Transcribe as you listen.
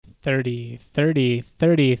30, 30,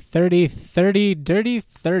 30, 30, 30, dirty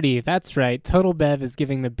 30. That's right. Total Bev is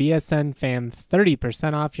giving the BSN fam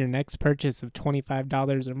 30% off your next purchase of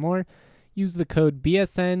 $25 or more. Use the code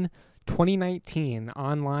BSN 2019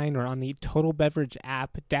 online or on the Total Beverage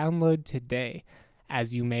app. Download today.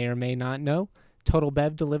 As you may or may not know, Total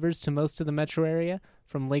Bev delivers to most of the metro area,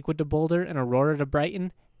 from Lakewood to Boulder and Aurora to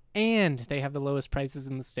Brighton, and they have the lowest prices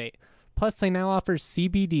in the state. Plus, they now offer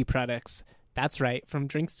CBD products. That's right, from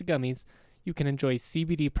drinks to gummies, you can enjoy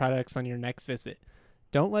CBD products on your next visit.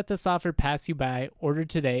 Don't let this offer pass you by. Order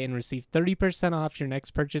today and receive 30% off your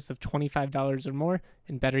next purchase of $25 or more.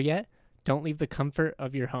 And better yet, don't leave the comfort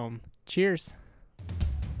of your home. Cheers.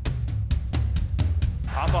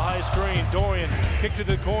 Off a high screen, Dorian kicked to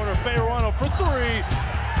the corner, Fayerano for three.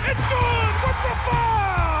 It's good with the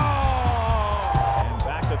foul! And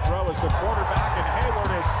back to throw is the quarterback, and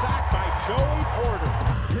Hayward is sacked by Joey Porter.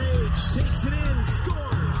 Page takes it in,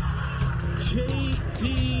 scores.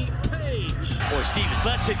 J.D. Page. Boy, Stevens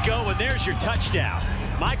lets it go, and there's your touchdown.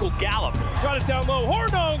 Michael Gallup. Got it down low,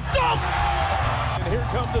 Hornung, dunk! And here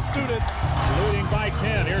come the students. Leading by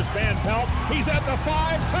 10, here's Van Pelt. He's at the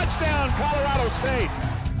 5, touchdown, Colorado State.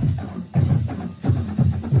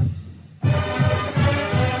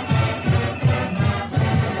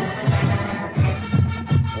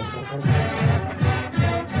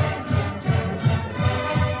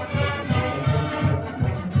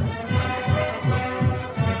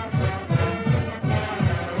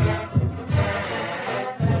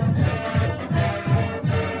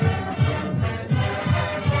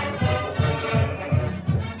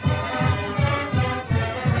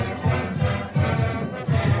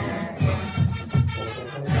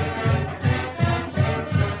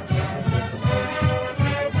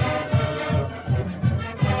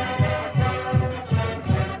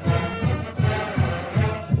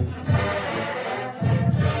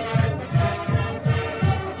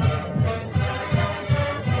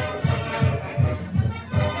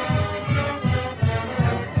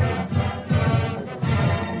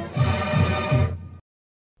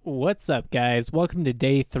 What's up, guys? Welcome to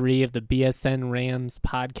day 3 of the BSN Rams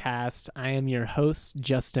Podcast. I am your host,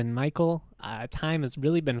 Justin Michael. Time has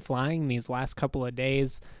really been flying these last couple of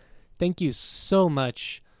days. Thank you so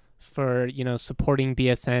much for, supporting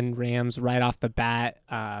BSN Rams right off the bat.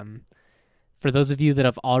 For those of you that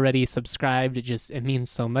have already subscribed, it means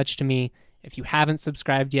so much to me. If you haven't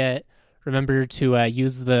subscribed yet, remember to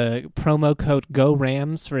use the promo code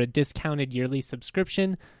GORAMS for a discounted yearly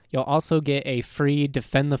subscription. You'll also get a free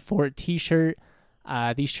Defend the Fort t-shirt.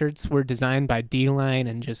 These shirts were designed by D-Line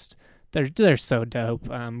and they're so dope.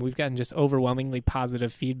 We've gotten just overwhelmingly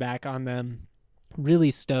positive feedback on them.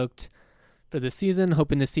 Really stoked for the season.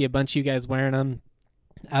 Hoping to see a bunch of you guys wearing them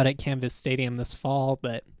out at Canvas Stadium this fall.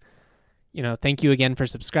 But, thank you again for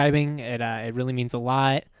subscribing. It really means a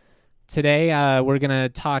lot. Today, we're going to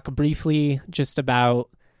talk briefly just about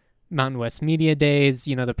Mountain West Media Days,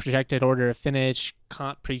 the projected order of finish,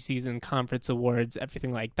 preseason conference awards,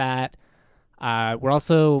 everything like that. We're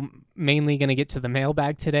also mainly going to get to the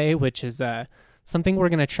mailbag today, which is something we're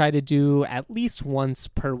going to try to do at least once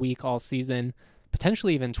per week all season,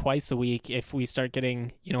 potentially even twice a week if we start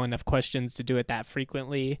getting, enough questions to do it that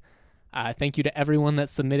frequently. Thank you to everyone that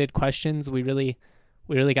submitted questions. We really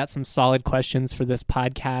got some solid questions for this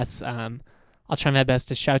podcast. I'll try my best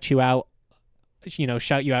to shout you out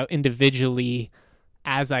individually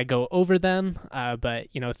as I go over them. But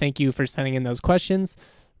thank you for sending in those questions.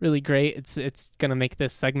 Really great. It's going to make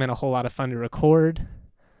this segment a whole lot of fun to record.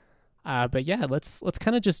 But yeah, let's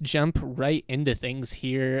kind of just jump right into things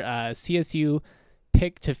here. CSU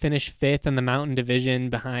picked to finish 5th in the Mountain Division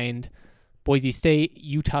behind Boise State,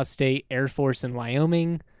 Utah State, Air Force, and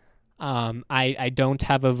Wyoming. I don't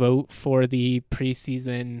have a vote for the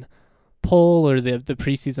preseason poll or the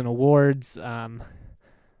preseason awards. I'd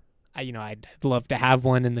love to have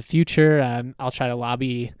one in the future. I'll try to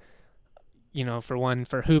lobby, for one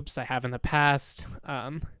for hoops. I have in the past.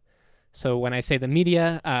 So when I say the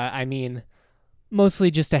media, I mean mostly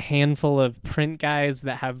just a handful of print guys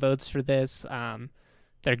that have votes for this.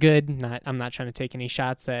 They're good. I'm not trying to take any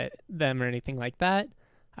shots at them or anything like that.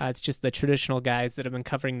 It's just the traditional guys that have been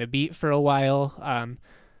covering the beat for a while.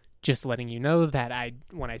 Just letting you know that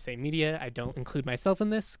when I say media, I don't include myself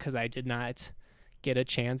in this because I did not get a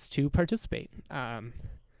chance to participate.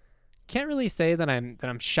 Can't really say that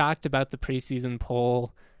I'm shocked about the preseason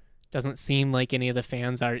poll. Doesn't seem like any of the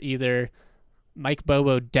fans are either. Mike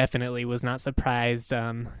Bobo definitely was not surprised.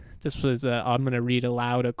 This was I'm going to read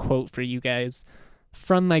aloud a quote for you guys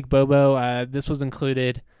from Mike Bobo. This was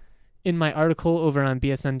included in my article over on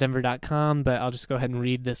bsndenver.com, but I'll just go ahead and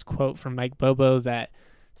read this quote from Mike Bobo that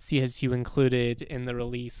CSU included in the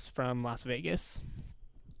release from Las Vegas.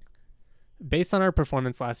 Based on our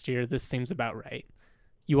performance last year, this seems about right.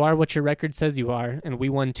 You are what your record says you are, and we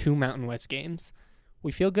won 2 Mountain West games.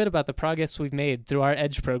 We feel good about the progress we've made through our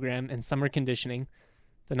EDGE program and summer conditioning.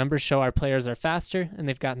 The numbers show our players are faster and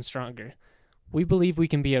they've gotten stronger. We believe we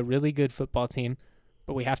can be a really good football team,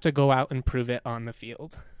 but we have to go out and prove it on the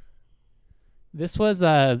field. This was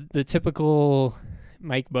the typical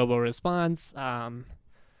Mike Bobo response. You're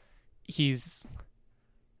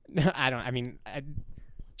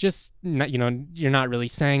not really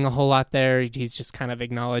saying a whole lot there. He's just kind of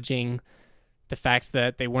acknowledging the fact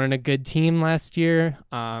that they weren't a good team last year.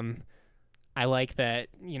 I like that,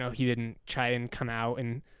 he didn't try and come out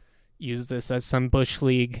and use this as some Bush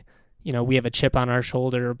League, we have a chip on our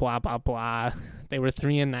shoulder, blah, blah, blah. They were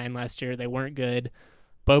 3-9 last year. They weren't good.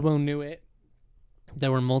 Bobo knew it.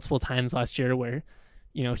 There were multiple times last year where,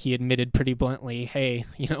 he admitted pretty bluntly, hey,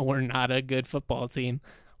 we're not a good football team.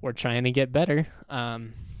 We're trying to get better. I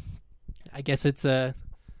guess it's a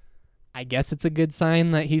good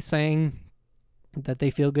sign that he's saying that they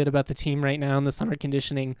feel good about the team right now in the summer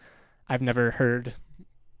conditioning. I've never heard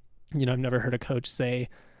a coach say,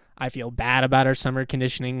 I feel bad about our summer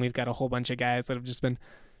conditioning. We've got a whole bunch of guys that have just been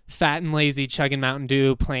fat and lazy, chugging Mountain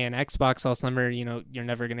Dew, playing Xbox all summer. You're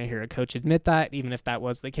never going to hear a coach admit that, even if that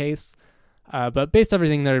was the case. But based on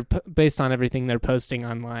everything they're posting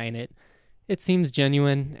online, it seems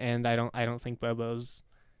genuine, and I don't think Bobo's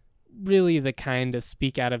really the kind to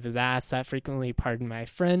speak out of his ass that frequently, pardon my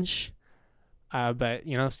French. But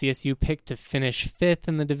CSU picked to finish 5th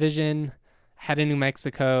in the division, ahead of New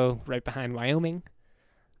Mexico, right behind Wyoming.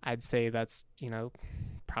 I'd say that's,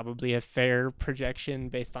 probably a fair projection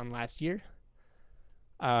based on last year.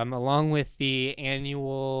 Along with the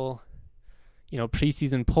annual,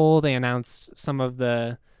 preseason poll, they announced some of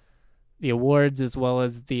the awards as well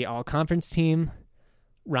as the all-conference team.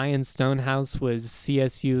 Ryan Stonehouse was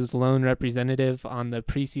CSU's lone representative on the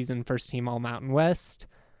preseason first-team All-Mountain West.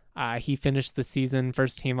 He finished the season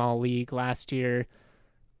first-team All-League last year.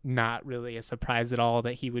 Not really a surprise at all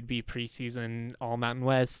that he would be preseason All-Mountain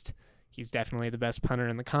West. He's definitely the best punter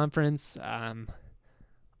in the conference.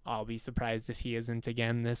 I'll be surprised if he isn't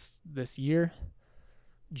again this year.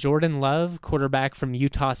 Jordan Love, quarterback from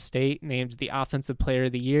Utah State, named the Offensive Player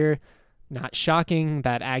of the Year. Not shocking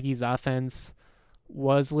that Aggies offense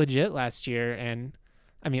was legit last year. And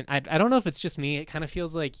I don't know if it's just me. It kind of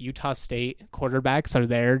feels like Utah State quarterbacks are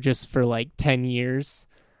there just for like 10 years.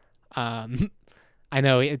 I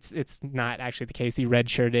know it's not actually the case. He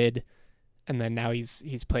redshirted, and then now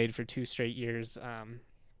he's played for 2 straight years.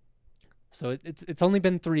 So it's only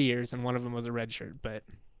been 3 years, and one of them was a redshirt. But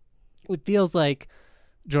it feels like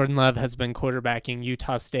Jordan Love has been quarterbacking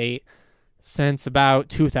Utah State since about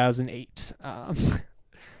 2008.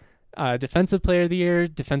 Defensive Player of the Year,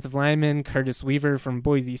 defensive lineman Curtis Weaver from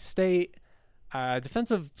Boise State.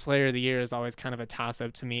 Defensive Player of the Year is always kind of a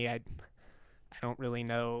toss-up to me. I don't really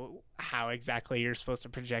know how exactly you're supposed to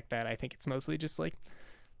project that. I think it's mostly just like,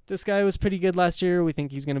 this guy was pretty good last year. We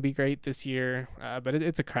think he's going to be great this year. But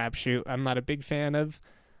it's a crapshoot. I'm not a big fan of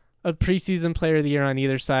preseason Player of the Year on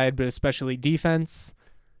either side, but especially defense.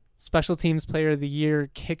 Special Teams Player of the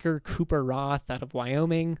Year, kicker Cooper Roth out of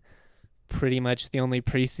Wyoming. Pretty much the only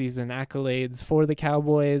preseason accolades for the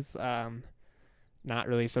Cowboys. Not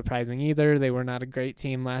really surprising either. They were not a great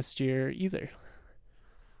team last year either.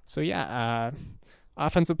 So yeah,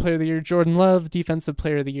 Offensive Player of the Year, Jordan Love. Defensive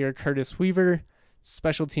Player of the Year, Curtis Weaver.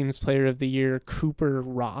 Special Teams Player of the Year, Cooper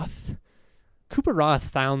Roth. Cooper Roth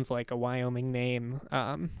sounds like a Wyoming name.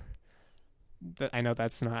 I know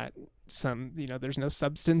that's not there's no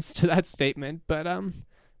substance to that statement, but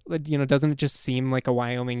doesn't it just seem like a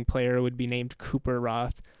Wyoming player would be named Cooper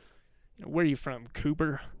Roth? Where are you from,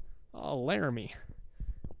 Cooper? Oh, Laramie.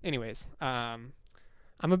 Anyways, I'm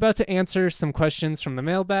about to answer some questions from the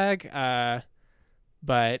mailbag,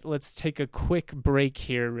 but let's take a quick break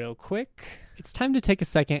here real quick. It's time to take a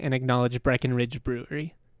second and acknowledge Breckenridge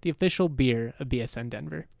Brewery, the official beer of BSN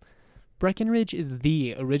Denver. Breckenridge is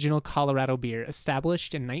the original Colorado beer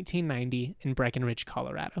established in 1990 in Breckenridge,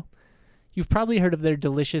 Colorado. You've probably heard of their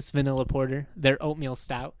delicious vanilla porter, their oatmeal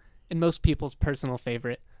stout, and most people's personal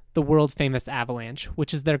favorite, the world-famous Avalanche,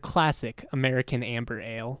 which is their classic American Amber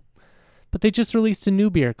Ale. But they just released a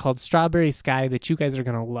new beer called Strawberry Sky that you guys are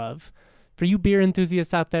going to love. For you beer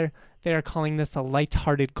enthusiasts out there, they are calling this a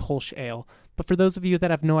light-hearted Kolsch Ale. But for those of you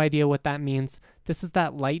that have no idea what that means, this is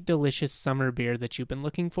that light, delicious summer beer that you've been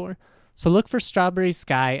looking for. So look for Strawberry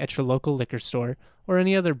Sky at your local liquor store or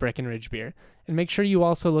any other Breckenridge beer. And make sure you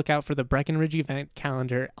also look out for the Breckenridge event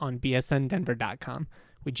calendar on bsndenver.com.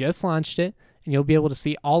 We just launched it, and you'll be able to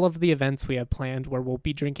see all of the events we have planned where we'll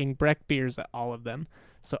be drinking Breck beers at all of them.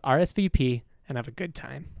 So RSVP and have a good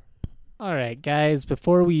time. All right, guys,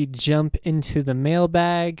 before we jump into the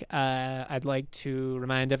mailbag, I'd like to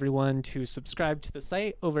remind everyone to subscribe to the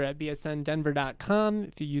site over at bsndenver.com.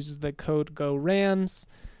 If you use the code GORAMS,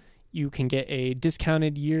 you can get a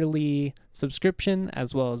discounted yearly subscription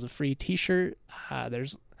as well as a free t-shirt.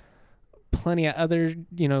 There's plenty of other,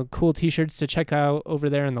 cool t-shirts to check out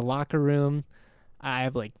over there in the locker room. I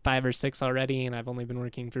have like 5 or 6 already, and I've only been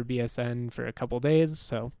working for BSN for a couple days,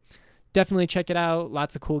 so definitely check it out.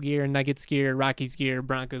 Lots of cool gear, Nuggets gear, Rockies gear,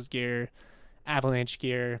 Broncos gear, Avalanche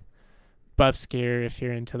gear, Buffs gear if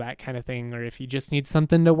you're into that kind of thing, or if you just need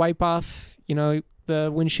something to wipe off,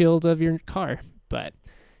 the windshield of your car. But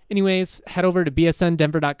anyways, head over to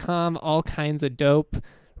bsndenver.com. All kinds of dope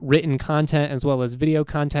written content as well as video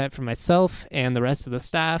content for myself and the rest of the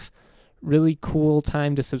staff. Really cool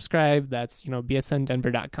time to subscribe. That's,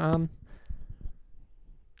 bsndenver.com.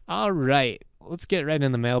 All right. Let's get right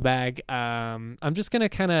in the mailbag. I'm just going to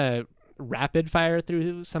kind of rapid fire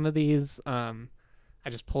through some of these. I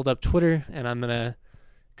just pulled up Twitter, and I'm going to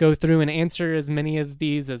go through and answer as many of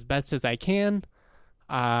these as best as I can.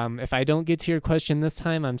 If I don't get to your question this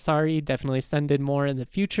time, I'm sorry. Definitely send in more in the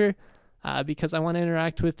future because I want to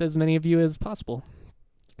interact with as many of you as possible.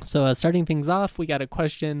 So starting things off, we got a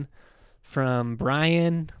question from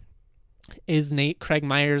Brian. Is Nate Craig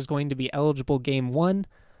Myers going to be eligible game 1?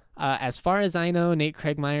 As far as I know, Nate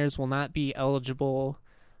Craig Myers will not be eligible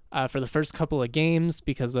for the first couple of games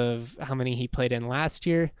because of how many he played in last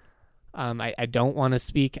year. I don't want to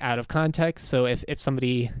speak out of context, so if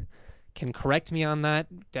somebody can correct me on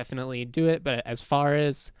that, definitely do it. But as far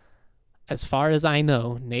as I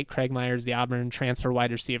know, Nate Craig Myers, the Auburn transfer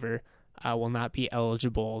wide receiver, will not be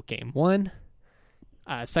eligible game 1.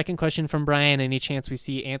 Second question from Brian, any chance we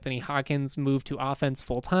see Anthony Hawkins move to offense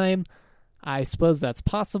full-time? I suppose that's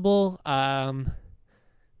possible.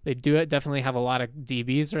 They definitely have a lot of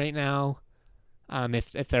DBs right now.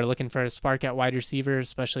 If they're looking for a spark at wide receiver,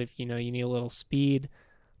 especially if you need a little speed,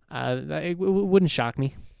 it wouldn't shock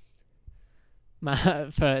me.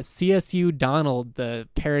 For CSU Donald, the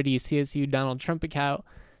parody CSU Donald Trump account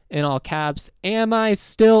in all caps, am I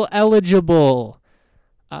still eligible?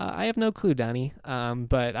 I have no clue, Donnie,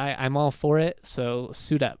 but I'm all for it, so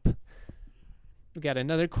suit up. We got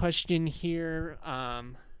another question here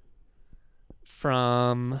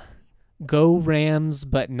from Go Rams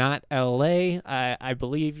but not LA. I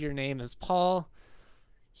believe your name is Paul.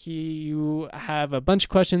 You have a bunch of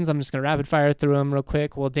questions. I'm just going to rapid fire through them real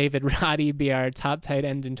quick. Will David Roddy be our top tight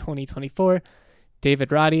end in 2024?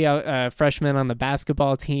 David Roddy, a freshman on the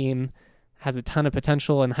basketball team, has a ton of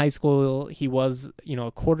potential. In high school, he was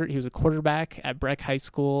a quarterback at Breck High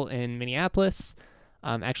School in Minneapolis.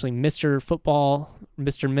 Actually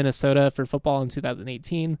Mr. Minnesota for football in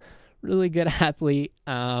 2018. Really good athlete.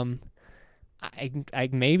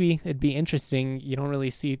 Maybe it'd be interesting. You don't really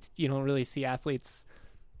see athletes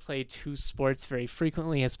play 2 sports very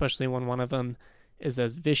frequently, especially when one of them is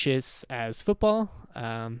as vicious as football.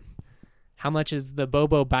 How much is the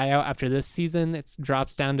Bobo buyout after this season? It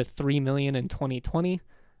drops down to $3 million in 2020.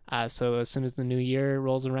 So as soon as the new year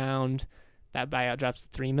rolls around, that buyout drops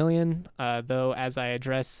to $3 million. Though, as I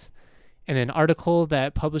address in an article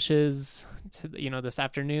that publishes, this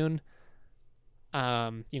afternoon,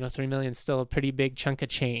 $3 million is still a pretty big chunk of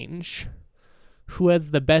change. Who has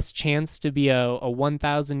the best chance to be a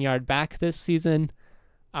 1,000-yard back this season?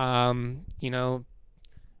 At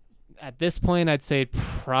this point, I'd say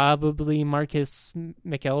probably Marcus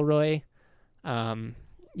McElroy.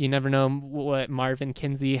 You never know what Marvin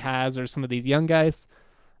Kinsey has or some of these young guys.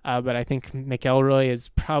 But I think McElroy is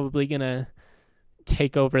probably going to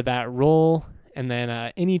take over that role. And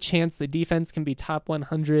then any chance the defense can be top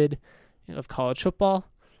 100 of college football,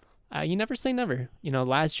 you never say never.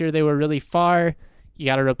 Last year they were really far. You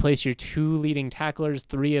got to replace your 2 leading tacklers,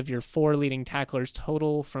 3 of your 4 leading tacklers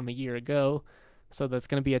total from a year ago. So that's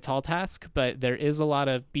going to be a tall task. But there is a lot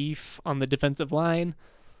of beef on the defensive line.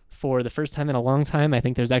 For the first time in a long time, I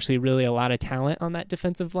think there's actually really a lot of talent on that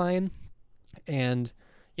defensive line. And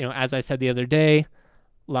as I said the other day,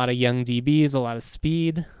 a lot of young DBs, a lot of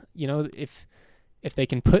speed. If they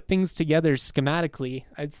can put things together schematically,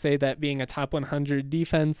 I'd say that being a top 100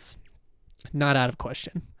 defense, not out of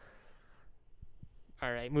question.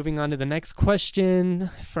 All right, moving on to the next question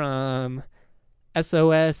from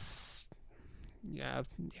SOS,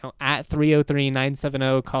 at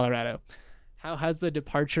 303-970 Colorado. How has the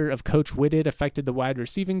departure of Coach Whitted affected the wide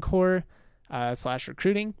receiving core /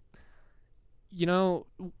 recruiting?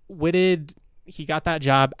 Whitted he got that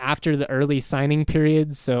job after the early signing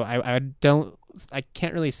period, so I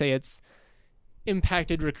can't really say it's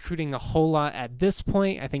impacted recruiting a whole lot at this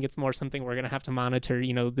point. I think it's more something we're going to have to monitor,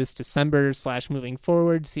 this December / moving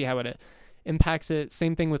forward, see how it impacts it.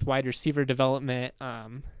 Same thing with wide receiver development.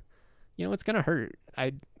 It's going to hurt.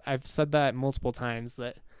 I've said that multiple times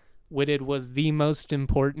that Whitted was the most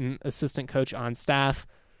important assistant coach on staff.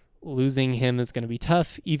 Losing him is going to be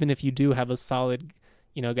tough, even if you do have a solid,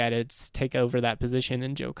 guy to take over that position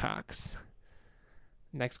in Joe Cox.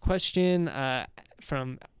 Next question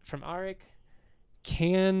from Arik.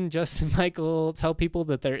 Can Justin Michael tell people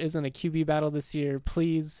that there isn't a QB battle this year?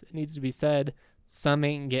 Please, it needs to be said. Some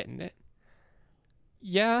ain't getting it.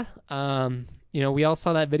 Yeah, we all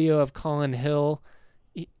saw that video of Colin Hill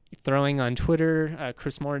throwing on Twitter.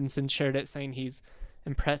 Chris Mortensen shared it, saying he's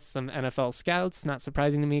impressed some NFL scouts. Not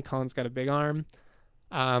surprising to me. Colin's got a big arm.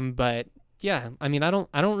 But yeah, I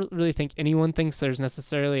don't really think anyone thinks there's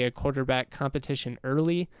necessarily a quarterback competition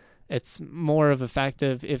early. It's more of a fact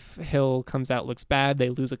of if Hill comes out, looks bad, they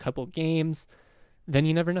lose a couple games, then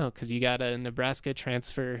you never know, because you got a Nebraska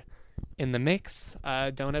transfer in the mix.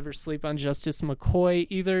 Don't ever sleep on Justice McCoy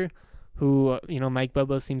either, who, Mike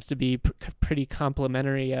Bobo seems to be pretty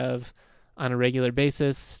complimentary of on a regular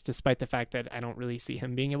basis, despite the fact that I don't really see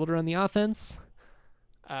him being able to run the offense.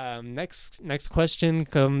 Next question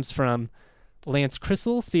comes from Lance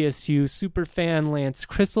Crissell, CSU superfan Lance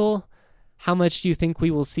Crissell. How much do you think we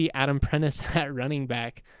will see Adam Prentice at running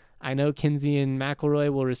back? I know Kinsey and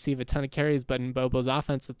McElroy will receive a ton of carries, but in Bobo's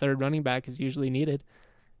offense, the third running back is usually needed.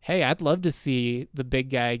 Hey, I'd love to see the big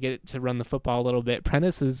guy get to run the football a little bit.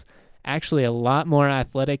 Prentice is actually a lot more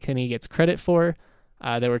athletic than he gets credit for.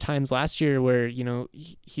 There were times last year where,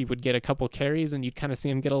 he would get a couple carries and you'd kind of see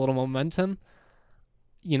him get a little momentum.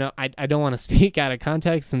 I don't want to speak out of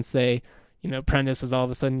context and say, Prentice is all of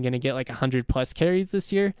a sudden going to get like 100+ carries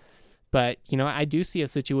this year. But, I do see a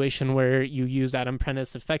situation where you use Adam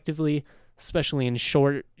Prentice effectively, especially in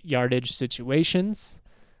short yardage situations.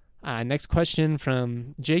 Next question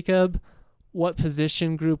from Jacob. What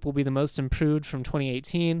position group will be the most improved from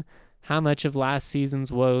 2018? How much of last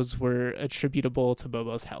season's woes were attributable to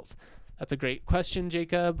Bobo's health? That's a great question,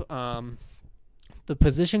 Jacob. The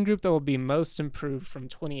position group that will be most improved from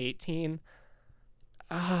 2018,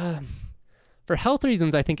 for health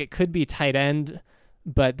reasons, I think it could be tight end,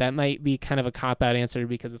 but that might be kind of a cop-out answer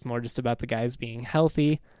because it's more just about the guys being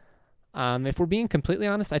healthy. If we're being completely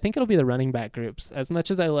honest, I think it'll be the running back groups. As much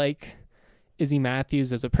as I like Izzy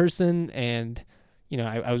Matthews as a person, and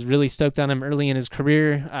I was really stoked on him early in his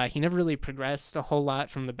career, he never really progressed a whole lot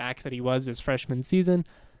from the back that he was his freshman season.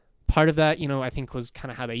 Part of that, I think was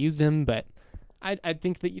kind of how they used him, but I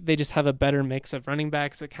think that they just have a better mix of running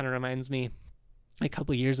backs. It kind of reminds me a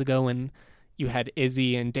couple of years ago when you had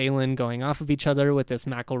Izzy and Dalen going off of each other with this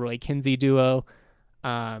McElroy-Kinsey duo.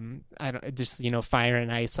 Fire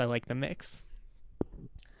and ice. I like the mix.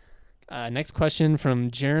 Next question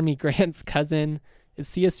from Jeremy Grant's cousin. Is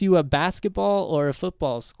CSU a basketball or a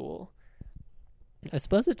football school? I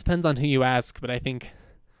suppose it depends on who you ask, but I think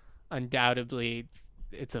undoubtedly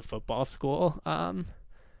it's a football school.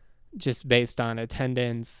 Just based on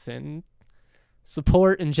attendance and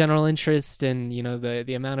support and general interest and,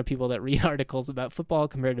 the amount of people that read articles about football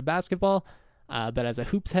compared to basketball. But as a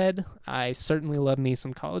hoops head, I certainly love me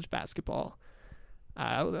some college basketball.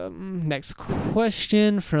 Next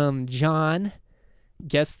question from John.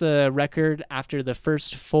 Guess the record after the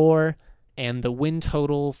first 4 and the win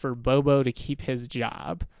total for Bobo to keep his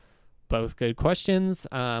job. Both good questions.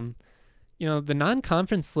 The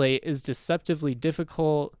non-conference slate is deceptively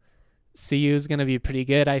difficult. CU is going to be pretty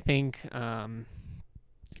good, I think. Going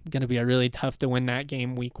to be a really tough to win that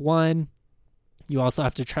game week 1. You also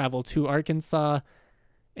have to travel to Arkansas,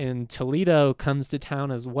 and Toledo comes to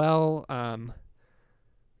town as well.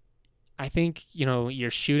 I think, you're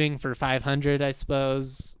shooting for 500, I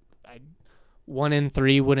suppose.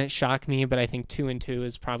 1-3 wouldn't shock me, but I think 2-2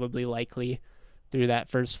 is probably likely through that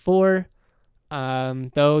first 4.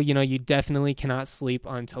 Though, you definitely cannot sleep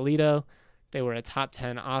on Toledo. They were a top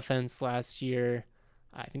 10 offense last year.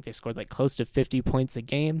 I think they scored close to 50 points a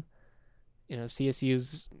game.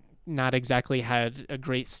 CSU's not exactly had a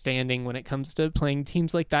great standing when it comes to playing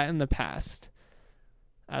teams like that in the past.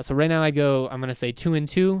 So right now I'm going to say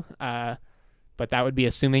 2-2, but that would be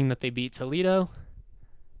assuming that they beat Toledo.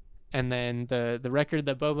 And then the record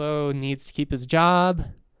that Bobo needs to keep his job.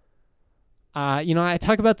 I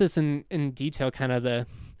talk about this in detail, kind of the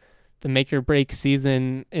make or break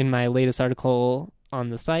season in my latest article on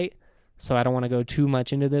the site. So I don't want to go too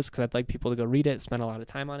much into this because I'd like people to go read it, spend a lot of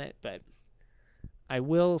time on it. But I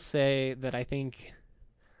will say that I think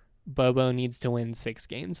Bobo needs to win 6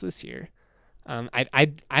 games this year.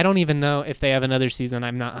 I don't even know if they have another season.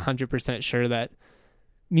 I'm not 100% sure that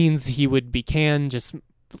means he would be canned. Just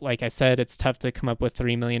like I said, it's tough to come up with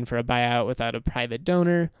 $3 million for a buyout without a private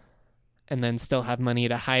donor, and then still have money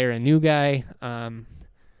to hire a new guy.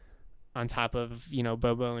 On top of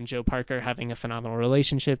Bobo and Joe Parker having a phenomenal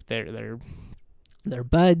relationship, they're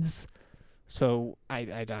buds. So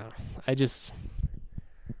I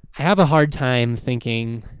have a hard time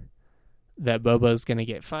thinking that Bobo's gonna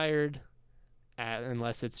get fired,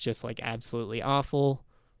 unless it's just like absolutely awful.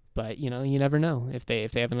 But you never know if they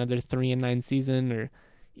have another 3-9 season, or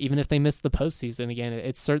even if they miss the postseason again.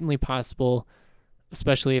 It's certainly possible,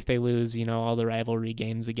 especially if they lose all the rivalry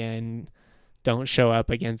games again, don't show up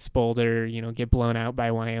against Boulder, get blown out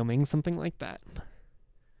by Wyoming, something like that.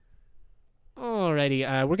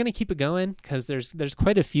 Alrighty, we're gonna keep it going because there's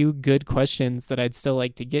quite a few good questions that I'd still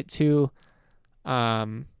like to get to.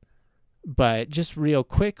 But just real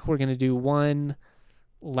quick, we're gonna do one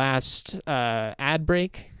last ad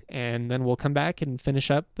break, and then we'll come back and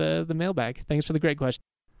finish up the mailbag. Thanks for the great question.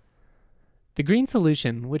 The Green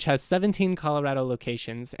Solution, which has 17 Colorado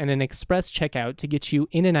locations and an express checkout to get you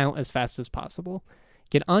in and out as fast as possible.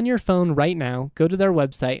 Get on your phone right now, go to their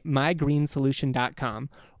website, mygreensolution.com,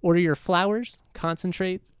 order your flowers,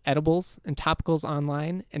 concentrates, edibles, and topicals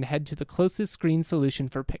online, and head to the closest Green Solution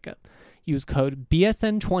for pickup. Use code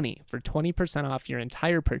BSN20 for 20% off your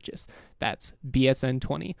entire purchase. That's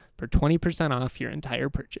BSN20 for 20% off your entire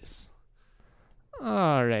purchase.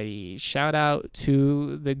 Alrighty, shout out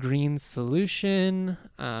to the Green Solution,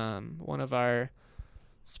 one of our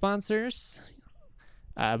sponsors.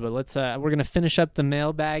 But we're gonna finish up the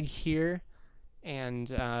mailbag here, and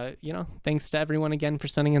thanks to everyone again for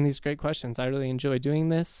sending in these great questions. I really enjoy doing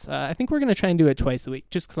this. I think we're gonna try and do it twice a week,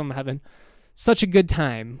 just because I'm having such a good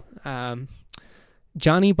time.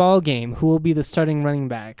 Johnny Ballgame, who will be the starting running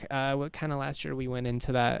back? What kind of last year we went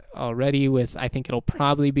into that already with? I think it'll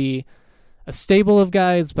probably be a stable of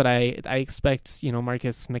guys, but I expect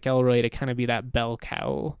Marcus McElroy to kind of be that bell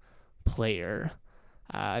cow player.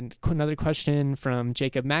 Another question from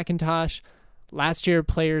Jacob McIntosh. Last year,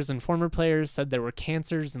 players and former players said there were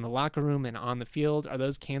cancers in the locker room and on the field. Are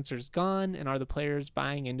those cancers gone, and are the players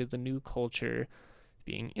buying into the new culture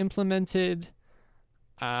being implemented?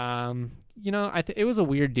 It was a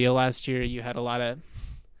weird deal last year. You had a lot of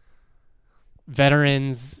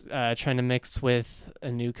veterans trying to mix with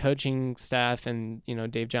a new coaching staff, and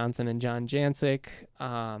Dave Johnson and John Jancic.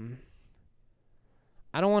 I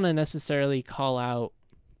don't want to necessarily call out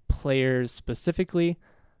players specifically,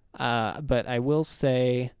 but I will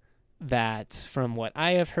say that from what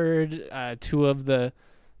I have heard, 2 of the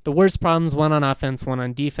worst problems, one on offense, one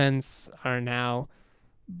on defense, are now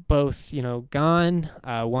both gone.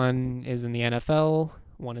 One is in the NFL,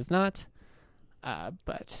 one is not.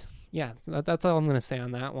 But yeah, that's all I'm going to say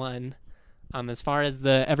on that one. As far as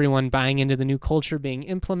everyone buying into the new culture being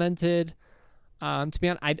implemented, to be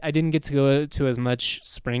honest, I didn't get to go to as much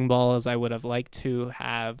spring ball as I would have liked to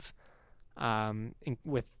have.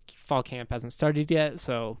 With fall camp hasn't started yet,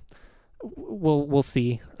 so we'll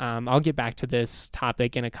see. I'll get back to this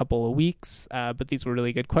topic in a couple of weeks, but these were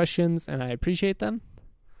really good questions, and I appreciate them.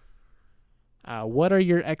 What are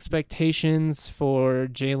your expectations for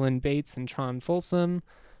Jalen Bates and Tron Folsom?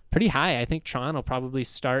 Pretty high. I think Tron will probably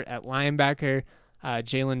start at linebacker.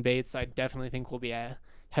 Jalen Bates, I definitely think will be a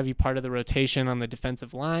heavy part of the rotation on the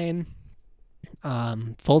defensive line.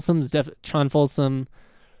 Tron Folsom,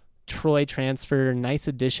 Troy transfer, nice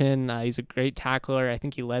addition. He's a great tackler. I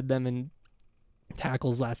think he led them in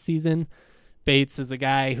tackles last season. Bates is a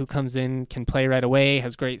guy who comes in, can play right away,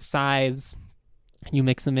 has great size. You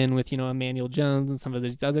mix him in with, Emmanuel Jones and some of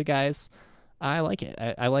these other guys. I like it.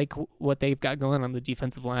 I like what they've got going on the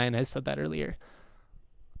defensive line. I said that earlier.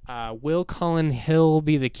 Will Colin Hill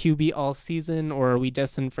be the QB all season, or are we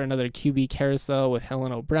destined for another QB carousel with Hill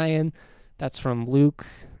and O'Brien? That's from Luke.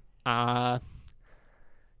 Kind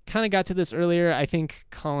of got to this earlier. I think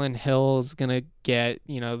Colin Hill is going to get,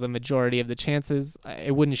 the majority of the chances.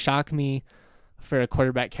 It wouldn't shock me for a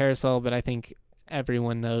quarterback carousel, but I think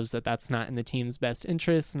everyone knows that that's not in the team's best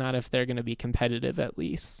interest, not if they're going to be competitive at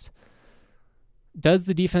least. Does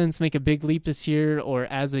the defense make a big leap this year, or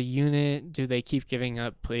as a unit, do they keep giving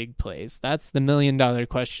up big plays? That's the $1 million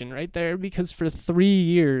question right there, because for 3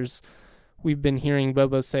 years, we've been hearing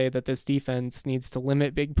Bobo say that this defense needs to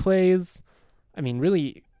limit big plays. I mean,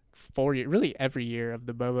 really, really every year of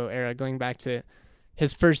the Bobo era, going back to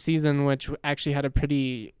his first season, which actually had a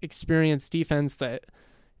pretty experienced defense that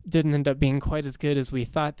didn't end up being quite as good as we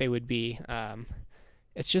thought they would be.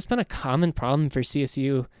 It's just been a common problem for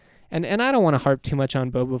CSU. And I don't want to harp too much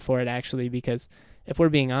on Bobo for it, actually, because if we're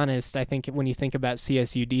being honest, I think when you think about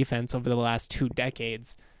CSU defense over the last 2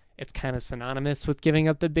 decades, it's kind of synonymous with giving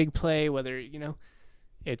up the big play, whether,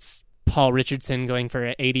 it's Paul Richardson going for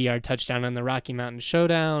an 80-yard touchdown on the Rocky Mountain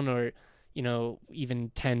Showdown, or,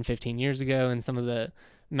 even 10, 15 years ago in some of the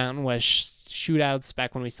Mountain West shootouts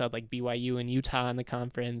back when we saw like BYU and Utah in the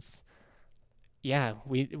conference. Yeah,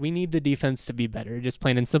 we need the defense to be better. Just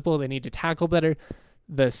plain and simple, they need to tackle better.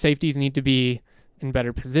 The safeties need to be in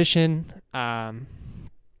better position. I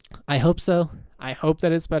hope so. I hope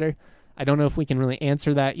that it's better. I don't know if we can really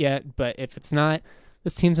answer that yet, but if it's not,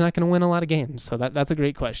 this team's not going to win a lot of games. So that's a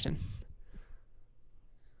great question.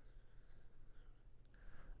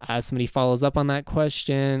 Somebody follows up on that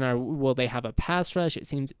question. Will they have a pass rush? It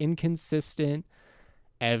seems inconsistent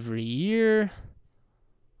every year.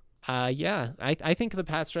 I think the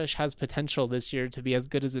pass rush has potential this year to be as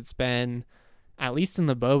good as it's been, at least in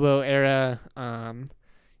the Bobo era.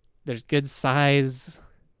 There's good size.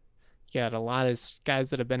 You got a lot of guys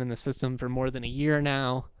that have been in the system for more than a year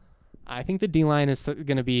now. I think the D-line is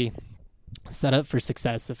going to be set up for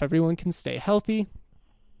success if everyone can stay healthy.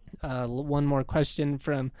 One more question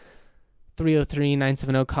from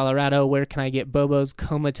 303-970 Colorado. Where can I get Bobo's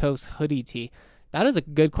Comatose hoodie tee? That is a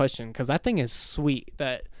good question, because that thing is sweet.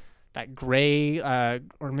 That gray,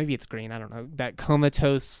 or maybe it's green, I don't know, that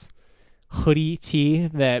Comatose hoodie tee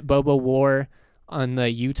that Bobo wore on the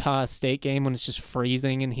Utah State game when it's just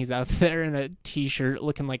freezing and he's out there in a t-shirt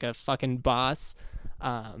looking like a fucking boss.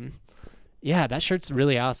 Yeah, that shirt's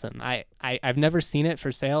really awesome. I've never seen it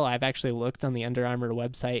for sale. I've actually looked on the Under Armour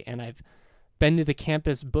website, and I've been to the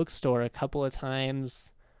campus bookstore a couple of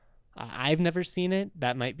times. I've never seen it.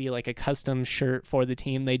 That might be like a custom shirt for the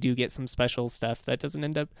team. They do get some special stuff that doesn't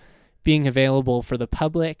end up being available for the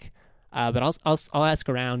public. But I'll ask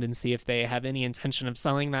around and see if they have any intention of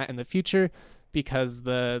selling that in the future, because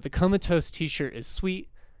the Comatose t-shirt is sweet.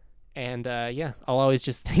 And I'll always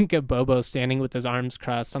just think of Bobo standing with his arms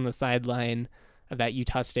crossed on the sideline of that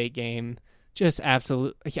Utah State game. Just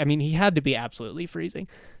absolutely, I mean, he had to be absolutely freezing.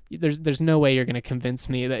 There's no way you're going to convince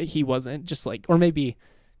me that he wasn't just like, or maybe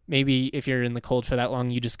if you're in the cold for that long,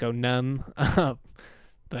 you just go numb.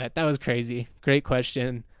 But that was crazy. Great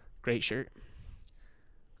question. Great shirt.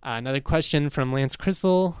 Another question from Lance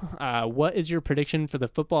Crystal. What is your prediction for the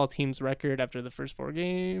football team's record after the first 4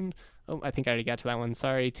 games? Oh, I think I already got to that one.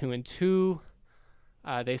 Sorry, 2-2.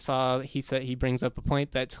 He said he brings up a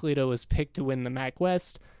point that Toledo was picked to win the MAC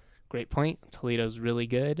West. Great point. Toledo's really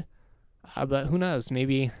good. But who knows?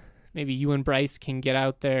 Maybe you and Bryce can get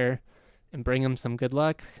out there and bring them some good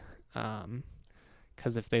luck.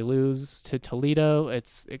 Because if they lose to Toledo,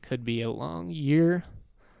 it could be a long year.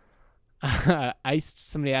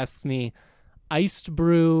 Somebody asks me, iced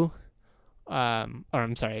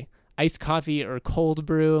coffee or cold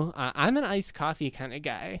brew. I'm an iced coffee kind of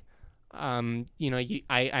guy. I'm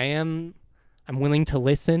willing to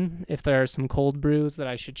listen if there are some cold brews that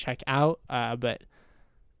I should check out. But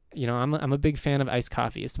I'm a big fan of iced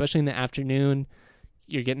coffee, especially in the afternoon.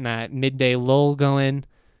 You're getting that midday lull going.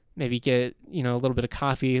 Maybe get, a little bit of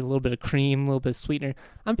coffee, a little bit of cream, a little bit of sweetener.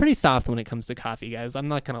 I'm pretty soft when it comes to coffee, guys. I'm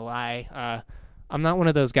not going to lie. I'm not one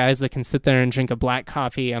of those guys that can sit there and drink a black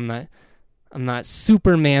coffee. I'm not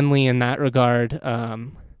super manly in that regard.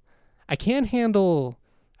 I can handle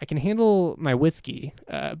my whiskey,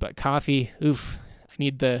 but coffee, oof. I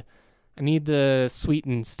need the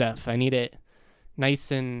sweetened stuff. I need it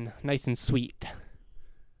nice and sweet.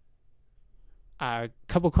 A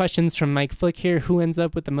couple questions from Mike Flick here. Who ends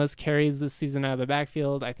up with the most carries this season out of the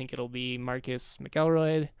backfield? I think it'll be Marcus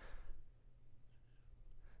McElroy.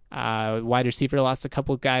 Wide receiver lost a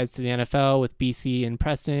couple guys to the NFL with BC and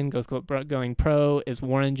Preston going pro. Is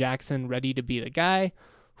Warren Jackson ready to be the guy?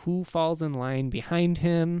 Who falls in line behind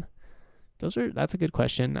him? That's a good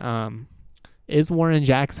question. Is Warren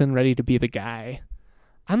Jackson ready to be the guy?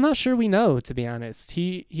 I'm not sure we know, to be honest.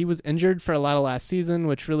 He was injured for a lot of last season,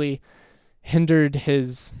 which really hindered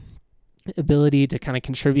his ability to kind of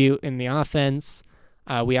contribute in the offense.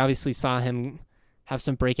 We obviously saw him have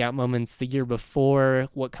some breakout moments the year before.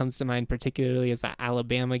 What comes to mind particularly is that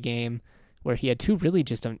Alabama game where he had 2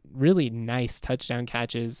 really nice touchdown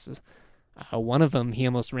catches. One of them, he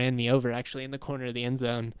almost ran me over actually in the corner of the end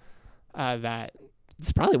zone. That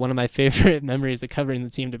it's probably one of my favorite memories of covering the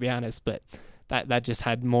team, to be honest, but that just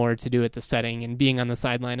had more to do with the setting and being on the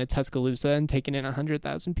sideline at Tuscaloosa and taking in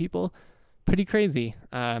 100,000 people. Pretty crazy.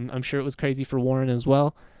 I'm sure it was crazy for Warren as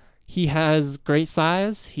well. He has great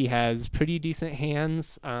size. He has pretty decent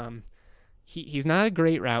hands. He's not a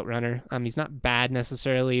great route runner. He's not bad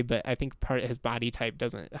necessarily, but I think part of his body type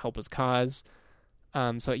doesn't help his cause.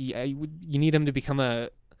 So you need him to become a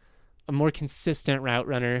more consistent route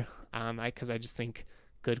runner, because I just think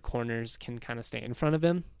good corners can kind of stay in front of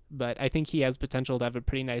him. But I think he has potential to have a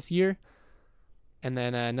pretty nice year. And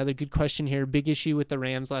then another good question here. Big issue with the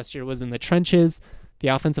Rams last year was in the trenches. The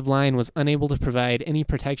offensive line was unable to provide any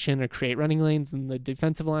protection or create running lanes, and the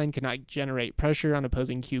defensive line could not generate pressure on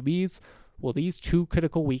opposing QBs. Will these two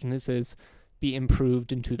critical weaknesses be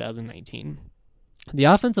improved in 2019? The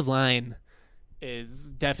offensive line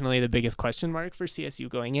is definitely the biggest question mark for CSU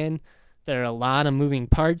going in. There are a lot of moving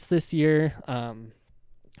parts this year.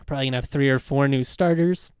 Probably going to have 3 or 4 new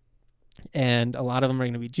starters, and a lot of them are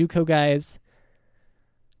going to be JUCO guys.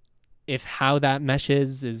 If how that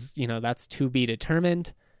meshes is, that's to be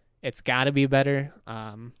determined. It's got to be better.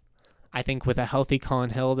 I think with a healthy Colin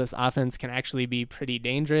Hill, this offense can actually be pretty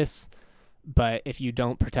dangerous. But if you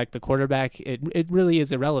don't protect the quarterback, it really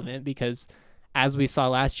is irrelevant, because as we saw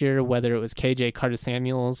last year, whether it was KJ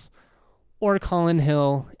Carter-Samuels or Colin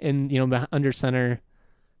Hill under center,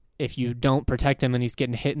 if you don't protect him and he's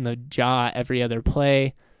getting hit in the jaw every other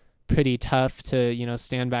play, pretty tough to,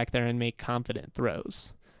 stand back there and make confident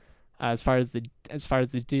throws. As far as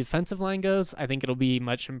the defensive line goes, I think it'll be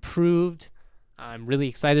much improved. I'm really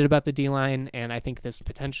excited about the D-line, and I think it's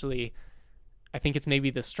maybe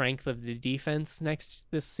the strength of the defense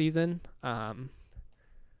this season.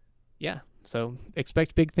 So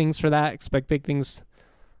expect big things for that. Expect big things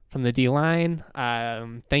from the D-line.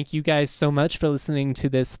 Thank you guys so much for listening to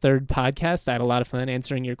this third podcast. I had a lot of fun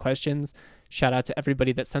answering your questions. Shout out to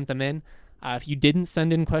everybody that sent them in. If you didn't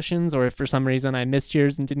send in questions, or if for some reason I missed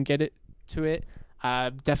yours and didn't get to it,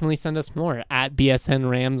 definitely send us more at BSN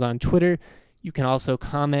Rams on Twitter. You can also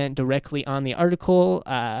comment directly on the article.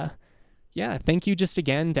 Thank you just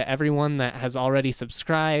again to everyone that has already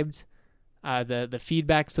subscribed. The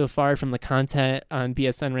feedback so far from the content on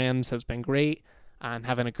BSN Rams has been great. I'm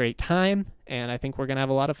having a great time, and I think we're going to have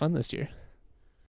a lot of fun this year.